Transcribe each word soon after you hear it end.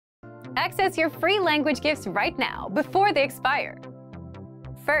Access your free language gifts right now before they expire.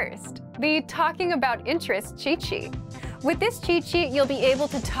 First, the Talking About Interests cheat sheet. With this cheat sheet, you'll be able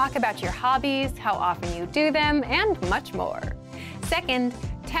to talk about your hobbies, how often you do them, and much more. Second,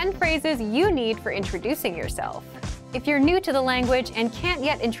 10 phrases you need for introducing yourself. If you're new to the language and can't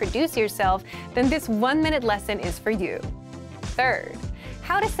yet introduce yourself, then this 1-minute lesson is for you. Third,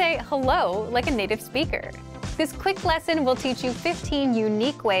 how to say hello like a native speaker. This quick lesson will teach you 15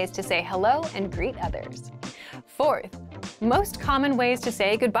 unique ways to say hello and greet others. Fourth, most common ways to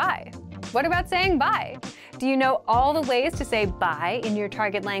say goodbye. What about saying bye? Do you know all the ways to say bye in your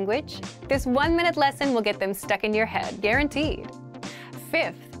target language? This 1-minute lesson will get them stuck in your head, guaranteed.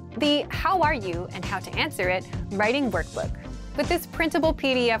 Fifth, the How Are You and How to Answer It writing workbook. With this printable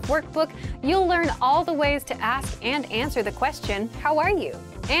PDF workbook, you'll learn all the ways to ask and answer the question, how are you?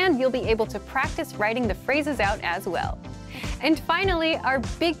 And you'll be able to practice writing the phrases out as well. And finally, our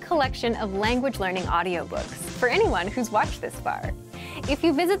big collection of language learning audiobooks for anyone who's watched this far. If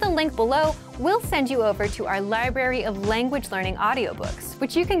you visit the link below, we'll send you over to our library of language learning audiobooks,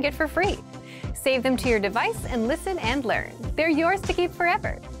 which you can get for free. Save them to your device and listen and learn. They're yours to keep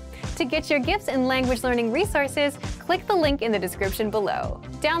forever. To get your gifts and language learning resources, click the link in the description below.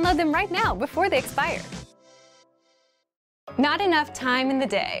 Download them right now before they expire. Not enough time in the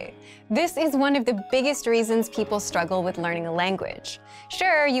day. This is one of the biggest reasons people struggle with learning a language.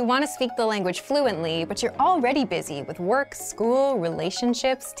 Sure, you want to speak the language fluently, but you're already busy with work, school,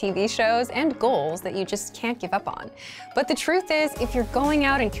 relationships, TV shows, and goals that you just can't give up on. But the truth is, if you're going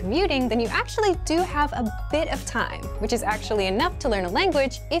out and commuting, then you actually do have a bit of time, which is actually enough to learn a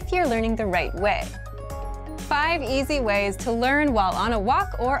language if you're learning the right way. 5 easy ways to learn while on a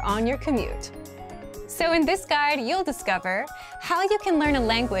walk or on your commute. So in this guide, you'll discover how you can learn a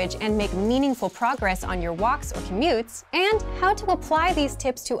language and make meaningful progress on your walks or commutes, and how to apply these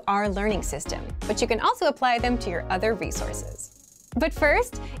tips to our learning system. But you can also apply them to your other resources. But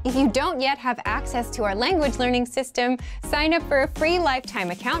first, if you don't yet have access to our language learning system, sign up for a free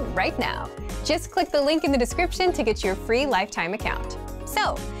lifetime account right now. Just click the link in the description to get your free lifetime account.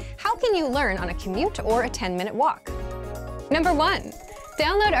 So, how can you learn on a commute or a 10-minute walk? Number 1.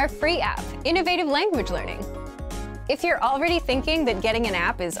 Download our free app, Innovative Language Learning. If you're already thinking that getting an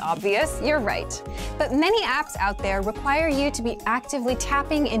app is obvious, you're right. But many apps out there require you to be actively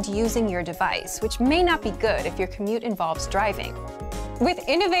tapping and using your device, which may not be good if your commute involves driving. With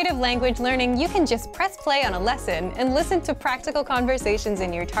Innovative Language Learning, you can just press play on a lesson and listen to practical conversations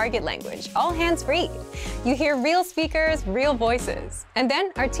in your target language, all hands-free. You hear real speakers, real voices. And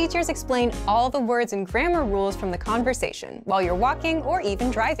then our teachers explain all the words and grammar rules from the conversation while you're walking or even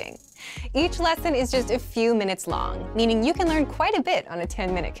driving. Each lesson is just a few minutes long, meaning you can learn quite a bit on a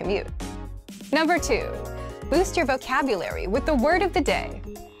 10-minute commute. Number 2. Boost your vocabulary with the word of the day.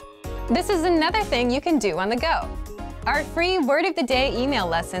 This is another thing you can do on the go. Our free Word of the Day email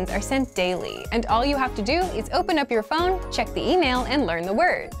lessons are sent daily, and all you have to do is open up your phone, check the email, and learn the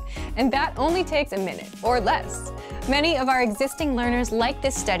word. And that only takes a minute, or less. Many of our existing learners like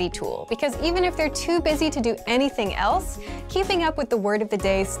this study tool because even if they're too busy to do anything else, keeping up with the Word of the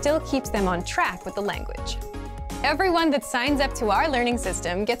Day still keeps them on track with the language. Everyone that signs up to our learning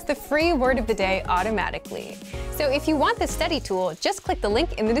system gets the free Word of the Day automatically. So if you want this study tool, just click the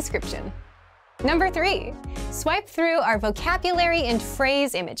link in the description. Number 3. Swipe through our vocabulary and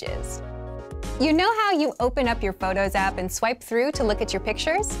phrase images. You know how you open up your Photos app and swipe through to look at your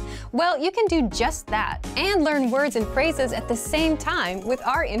pictures? Well, you can do just that and learn words and phrases at the same time with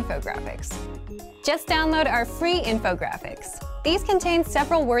our infographics. Just download our free infographics. These contain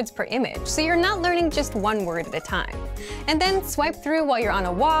several words per image, so you're not learning just one word at a time. And then swipe through while you're on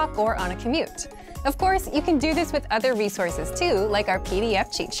a walk or on a commute. Of course, you can do this with other resources too, like our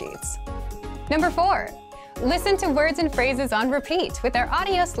PDF cheat sheets. Number 4. Listen to words and phrases on repeat with our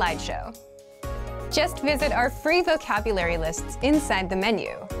audio slideshow. Just visit our free vocabulary lists inside the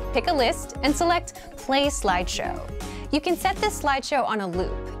menu. Pick a list and select Play Slideshow. You can set this slideshow on a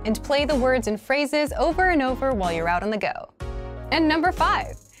loop and play the words and phrases over and over while you're out on the go. And number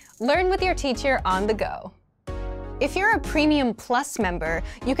 5. Learn with your teacher on the go. If you're a Premium Plus member,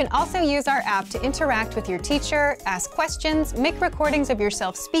 you can also use our app to interact with your teacher, ask questions, make recordings of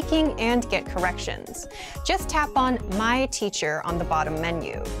yourself speaking, and get corrections. Just tap on My Teacher on the bottom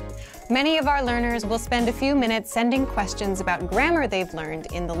menu. Many of our learners will spend a few minutes sending questions about grammar they've learned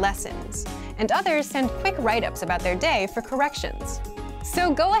in the lessons, and others send quick write-ups about their day for corrections.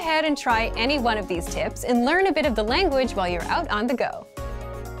 So go ahead and try any one of these tips and learn a bit of the language while you're out on the go.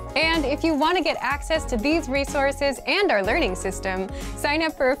 And if you want to get access to these resources and our learning system, sign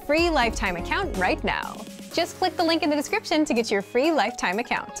up for a free lifetime account right now. Just click the link in the description to get your free lifetime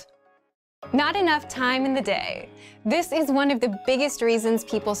account. Not enough time in the day. This is one of the biggest reasons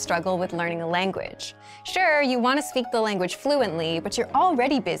people struggle with learning a language. Sure, you want to speak the language fluently, but you're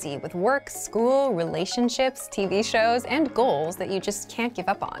already busy with work, school, relationships, TV shows, and goals that you just can't give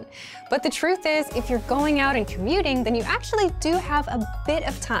up on. But the truth is, if you're going out and commuting, then you actually do have a bit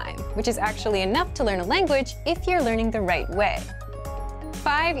of time, which is actually enough to learn a language if you're learning the right way.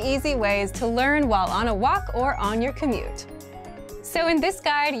 5 easy ways to learn while on a walk or on your commute. So in this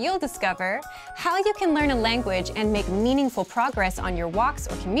guide, you'll discover how you can learn a language and make meaningful progress on your walks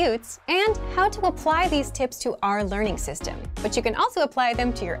or commutes, and how to apply these tips to our learning system. But you can also apply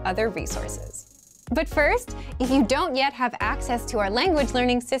them to your other resources. But first, if you don't yet have access to our language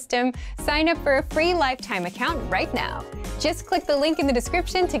learning system, sign up for a free lifetime account right now. Just click the link in the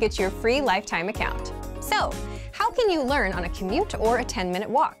description to get your free lifetime account. So, how can you learn on a commute or a 10-minute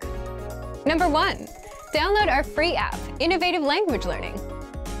walk? Number 1. Download our free app, Innovative Language Learning.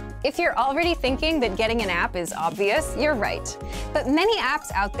 If you're already thinking that getting an app is obvious, you're right. But many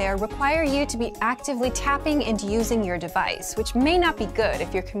apps out there require you to be actively tapping and using your device, which may not be good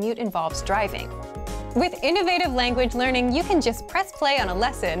if your commute involves driving. With Innovative Language Learning, you can just press play on a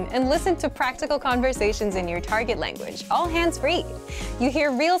lesson and listen to practical conversations in your target language, all hands-free. You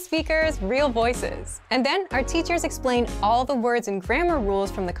hear real speakers, real voices. And then our teachers explain all the words and grammar rules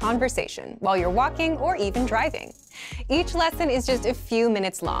from the conversation while you're walking or even driving. Each lesson is just a few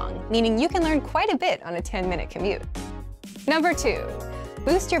minutes long, meaning you can learn quite a bit on a 10-minute commute. Number 2.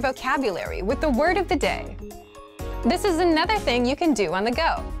 Boost your vocabulary with the word of the day. This is another thing you can do on the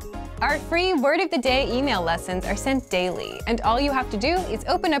go. Our free Word of the Day email lessons are sent daily, and all you have to do is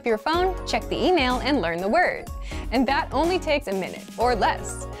open up your phone, check the email, and learn the word. And that only takes a minute, or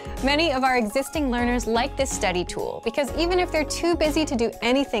less. Many of our existing learners like this study tool because even if they're too busy to do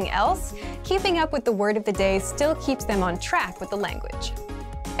anything else, keeping up with the Word of the Day still keeps them on track with the language.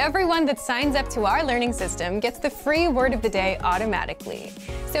 Everyone that signs up to our learning system gets the free Word of the Day automatically.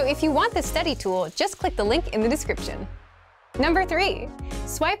 So if you want this study tool, just click the link in the description. Number 3.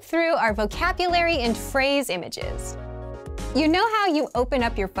 Swipe through our vocabulary and phrase images. You know how you open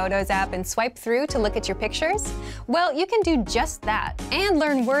up your Photos app and swipe through to look at your pictures? Well, you can do just that and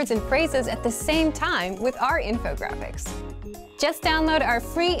learn words and phrases at the same time with our infographics. Just download our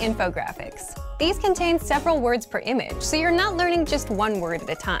free infographics. These contain several words per image, so you're not learning just one word at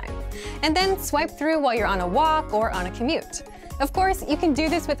a time. And then swipe through while you're on a walk or on a commute. Of course, you can do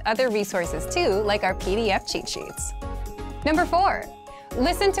this with other resources too, like our PDF cheat sheets. Number 4.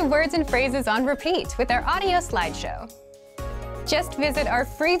 Listen to words and phrases on repeat with our audio slideshow. Just visit our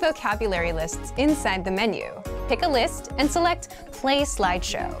free vocabulary lists inside the menu. Pick a list and select Play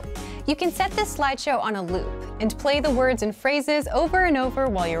Slideshow. You can set this slideshow on a loop and play the words and phrases over and over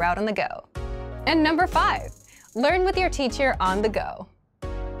while you're out on the go. And number 5. Learn with your teacher on the go.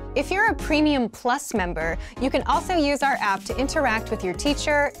 If you're a Premium Plus member, you can also use our app to interact with your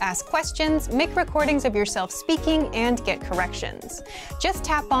teacher, ask questions, make recordings of yourself speaking, and get corrections. Just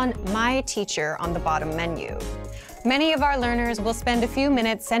tap on My Teacher on the bottom menu. Many of our learners will spend a few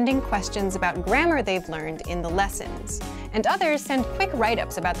minutes sending questions about grammar they've learned in the lessons, and others send quick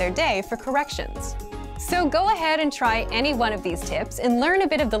write-ups about their day for corrections. So go ahead and try any one of these tips and learn a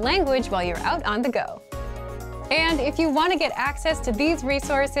bit of the language while you're out on the go. And if you want to get access to these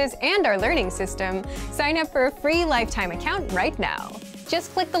resources and our learning system, sign up for a free lifetime account right now.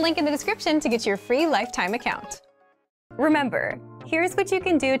 Just click the link in the description to get your free lifetime account. Remember, here's what you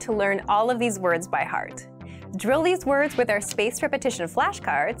can do to learn all of these words by heart. Drill these words with our spaced repetition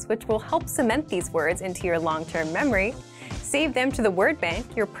flashcards, which will help cement these words into your long-term memory. Save them to the word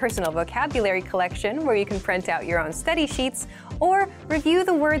bank, your personal vocabulary collection, where you can print out your own study sheets, or review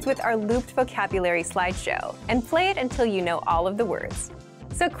the words with our looped vocabulary slideshow and play it until you know all of the words.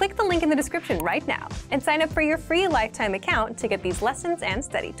 So click the link in the description right now and sign up for your free lifetime account to get these lessons and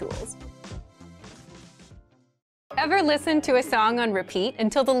study tools. Ever listen to a song on repeat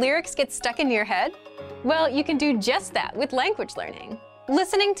until the lyrics get stuck in your head? Well, you can do just that with language learning.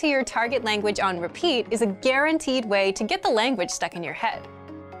 Listening to your target language on repeat is a guaranteed way to get the language stuck in your head.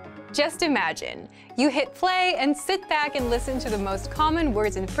 Just imagine, you hit play and sit back and listen to the most common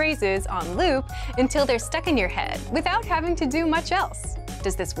words and phrases on loop until they're stuck in your head without having to do much else.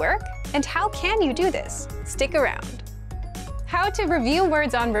 Does this work? And how can you do this? Stick around. How to review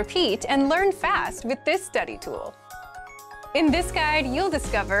words on repeat and learn fast with this study tool. In this guide, you'll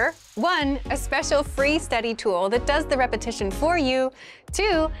discover 1. A special free study tool that does the repetition for you,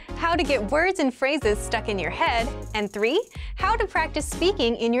 2. How to get words and phrases stuck in your head, and 3. How to practice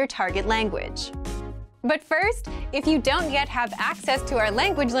speaking in your target language. But first, if you don't yet have access to our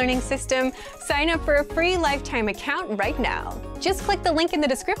language learning system, sign up for a free lifetime account right now. Just click the link in the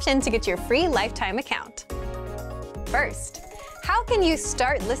description to get your free lifetime account. First, how can you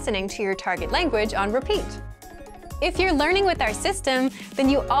start listening to your target language on repeat? If you're learning with our system, then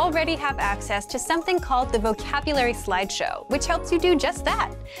you already have access to something called the Vocabulary Slideshow, which helps you do just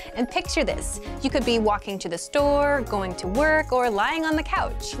that. And picture this. You could be walking to the store, going to work, or lying on the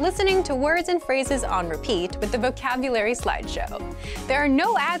couch, listening to words and phrases on repeat with the Vocabulary Slideshow. There are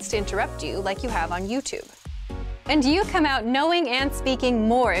no ads to interrupt you like you have on YouTube. And you come out knowing and speaking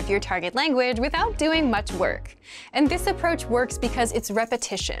more of your target language without doing much work. And this approach works because it's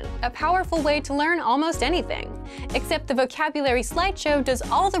repetition, a powerful way to learn almost anything. Except the Vocabulary Slideshow does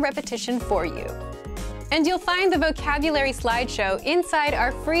all the repetition for you. And you'll find the Vocabulary Slideshow inside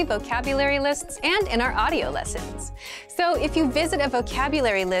our free vocabulary lists and in our audio lessons. So if you visit a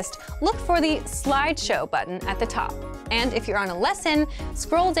vocabulary list, look for the Slideshow button at the top. And if you're on a lesson,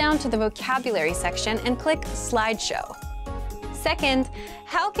 scroll down to the vocabulary section and click Slideshow. Second,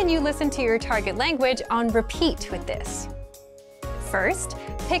 how can you listen to your target language on repeat with this? First,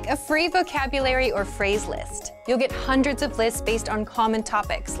 pick a free vocabulary or phrase list. You'll get hundreds of lists based on common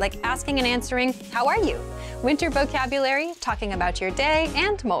topics, like asking and answering, "How are you?" winter vocabulary, talking about your day,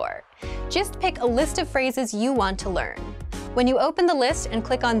 and more. Just pick a list of phrases you want to learn. When you open the list and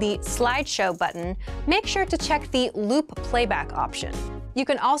click on the Slideshow button, make sure to check the Loop Playback option. You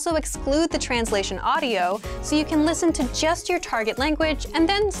can also exclude the translation audio so you can listen to just your target language and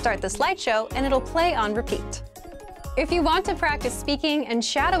then start the slideshow and it'll play on repeat. If you want to practice speaking and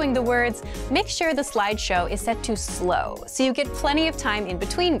shadowing the words, make sure the slideshow is set to slow so you get plenty of time in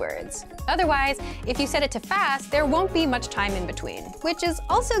between words. Otherwise, if you set it to fast, there won't be much time in between, which is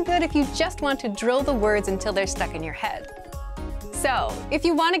also good if you just want to drill the words until they're stuck in your head. So, if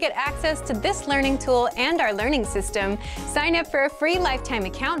you want to get access to this learning tool and our learning system, sign up for a free lifetime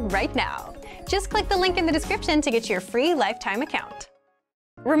account right now. Just click the link in the description to get your free lifetime account.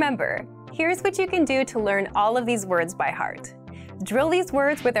 Remember, here's what you can do to learn all of these words by heart. Drill these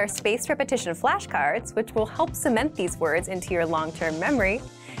words with our spaced repetition flashcards, which will help cement these words into your long-term memory.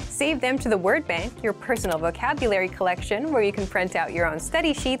 Save them to the word bank, your personal vocabulary collection, where you can print out your own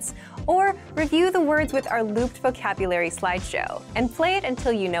study sheets, or review the words with our looped vocabulary slideshow, and play it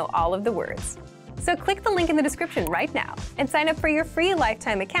until you know all of the words. So click the link in the description right now, and sign up for your free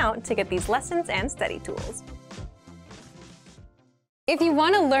lifetime account to get these lessons and study tools. If you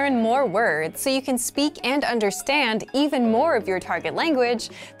want to learn more words so you can speak and understand even more of your target language,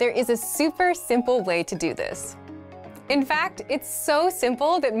 there is a super simple way to do this. In fact, it's so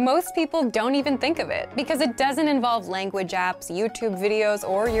simple that most people don't even think of it because it doesn't involve language apps, YouTube videos,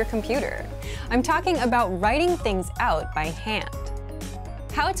 or your computer. I'm talking about writing things out by hand.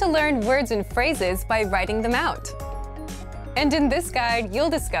 How to learn words and phrases by writing them out. And in this guide, you'll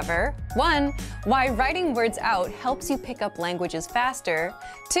discover 1. Why writing words out helps you pick up languages faster,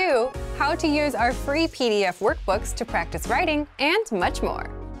 2. How to use our free PDF workbooks to practice writing, and much more.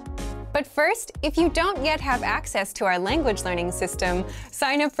 But first, if you don't yet have access to our language learning system,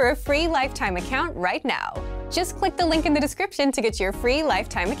 sign up for a free lifetime account right now. Just click the link in the description to get your free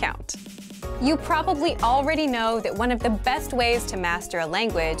lifetime account. You probably already know that one of the best ways to master a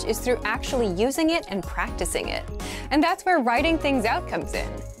language is through actually using it and practicing it. And that's where writing things out comes in,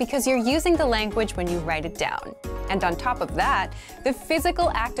 because you're using the language when you write it down. And on top of that, the physical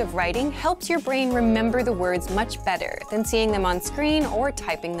act of writing helps your brain remember the words much better than seeing them on screen or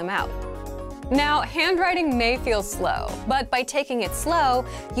typing them out. Now, handwriting may feel slow, but by taking it slow,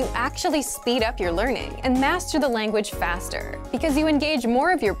 you actually speed up your learning and master the language faster because you engage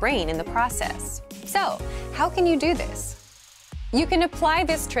more of your brain in the process. So, how can you do this? You can apply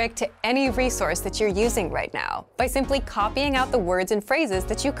this trick to any resource that you're using right now by simply copying out the words and phrases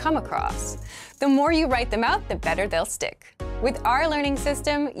that you come across. The more you write them out, the better they'll stick. With our learning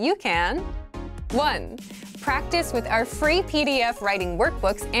system, you can 1. Practice with our free PDF writing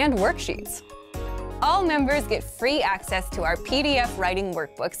workbooks and worksheets. All members get free access to our PDF writing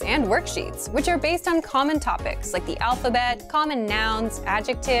workbooks and worksheets, which are based on common topics like the alphabet, common nouns,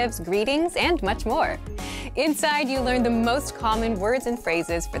 adjectives, greetings, and much more. Inside, you learn the most common words and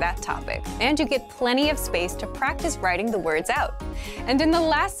phrases for that topic, and you get plenty of space to practice writing the words out. And in the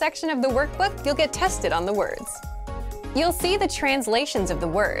last section of the workbook, you'll get tested on the words. You'll see the translations of the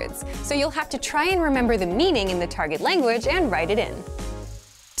words, so you'll have to try and remember the meaning in the target language and write it in.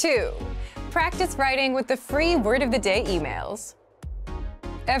 2. Practice writing with the free Word of the Day emails.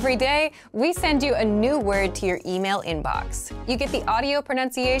 Every day, we send you a new word to your email inbox. You get the audio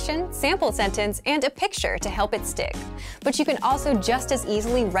pronunciation, sample sentence, and a picture to help it stick. But you can also just as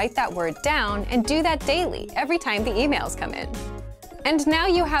easily write that word down and do that daily every time the emails come in. And now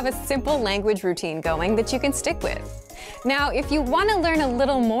you have a simple language routine going that you can stick with. Now, if you want to learn a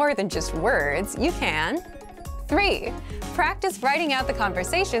little more than just words, you can 3. Practice writing out the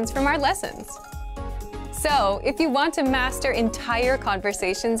conversations from our lessons. So, if you want to master entire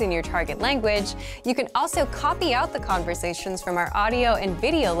conversations in your target language, you can also copy out the conversations from our audio and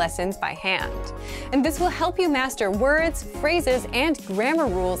video lessons by hand. And this will help you master words, phrases, and grammar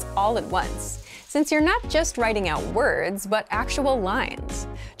rules all at once, since you're not just writing out words, but actual lines.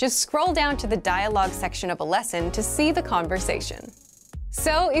 Just scroll down to the dialogue section of a lesson to see the conversation.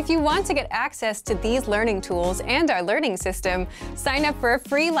 So, if you want to get access to these learning tools and our learning system, sign up for a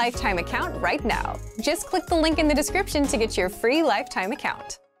free lifetime account right now. Just click the link in the description to get your free lifetime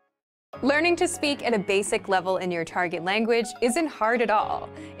account. Learning to speak at a basic level in your target language isn't hard at all.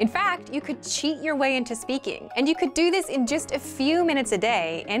 In fact, you could cheat your way into speaking, and you could do this in just a few minutes a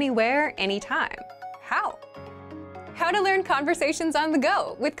day, anywhere, anytime. How? How to learn conversations on the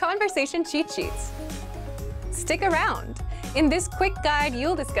go with conversation cheat sheets. Stick around. In this quick guide,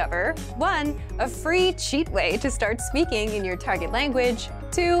 you'll discover 1. A free cheat way to start speaking in your target language,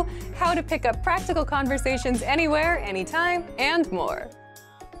 2. How to pick up practical conversations anywhere, anytime, and more.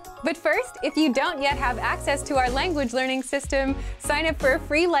 But first, if you don't yet have access to our language learning system, sign up for a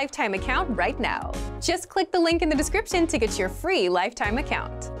free lifetime account right now. Just click the link in the description to get your free lifetime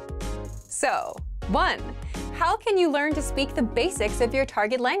account. So, 1. How can you learn to speak the basics of your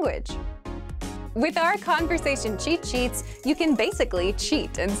target language? With our conversation cheat sheets, you can basically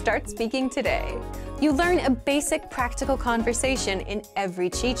cheat and start speaking today. You learn a basic practical conversation in every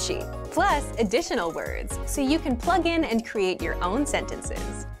cheat sheet, plus additional words, so you can plug in and create your own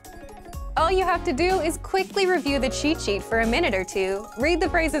sentences. All you have to do is quickly review the cheat sheet for a minute or two, read the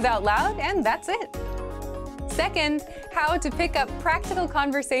phrases out loud, and that's it. 2. How to pick up practical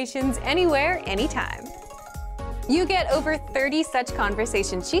conversations anywhere, anytime. You get over 30 such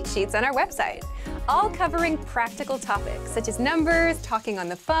conversation cheat sheets on our website, all covering practical topics such as numbers, talking on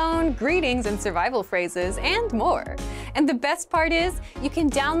the phone, greetings and survival phrases, and more. And the best part is, you can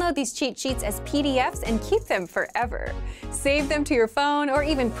download these cheat sheets as PDFs and keep them forever. Save them to your phone or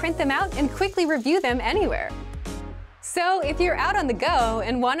even print them out and quickly review them anywhere. So, if you're out on the go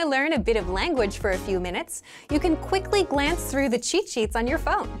and want to learn a bit of language for a few minutes, you can quickly glance through the cheat sheets on your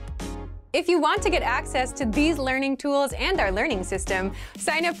phone. If you want to get access to these learning tools and our learning system,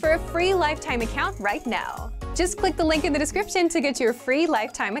 sign up for a free lifetime account right now. Just click the link in the description to get your free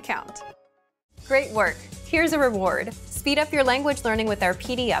lifetime account. Great work! Here's a reward. Speed up your language learning with our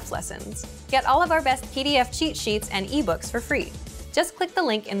PDF lessons. Get all of our best PDF cheat sheets and ebooks for free. Just click the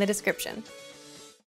link in the description.